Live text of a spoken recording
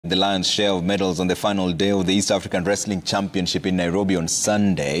the lion's share of medals on the final day of the East African Wrestling Championship in Nairobi on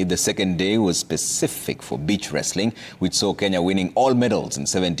Sunday. The second day was specific for beach wrestling, which saw Kenya winning all medals in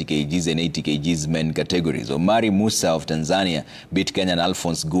 70 kgs and 80 kgs men categories. Omari Musa of Tanzania beat Kenyan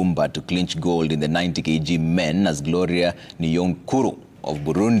Alphonse Gumba to clinch gold in the 90 kg men, as Gloria Niyonkuru of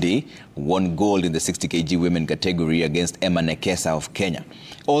Burundi won gold in the 60 kg women category against Emma Nekesa of Kenya.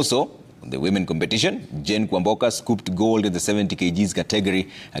 Also, in the women competition, Jane Kwamboka scooped gold in the 70 kgs category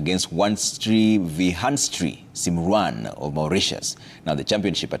against Wansri Vihanstri Simran of Mauritius. Now, the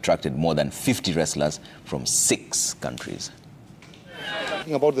championship attracted more than 50 wrestlers from 6 countries.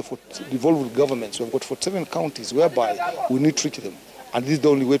 Talking about the devolved governments, we've got 47 counties whereby we need to reach them. And this is the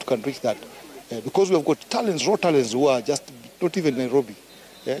only way to can reach that. Because we've got talents, raw talents who are just not even Nairobi.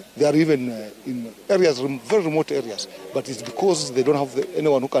 Yeah? They are even in areas, very remote areas, but it's because they don't have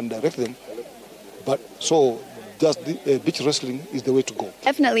anyone who can direct them. But so just beach wrestling is the way to go.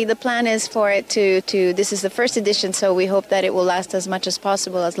 Definitely, the plan is for it to this is the first edition, so we hope that it will last as much as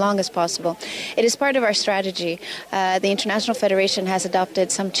possible, as long as possible. It is part of our strategy. The International Federation has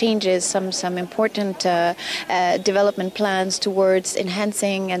adopted some changes, some important development plans towards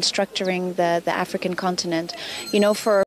enhancing and structuring the African continent. You know, for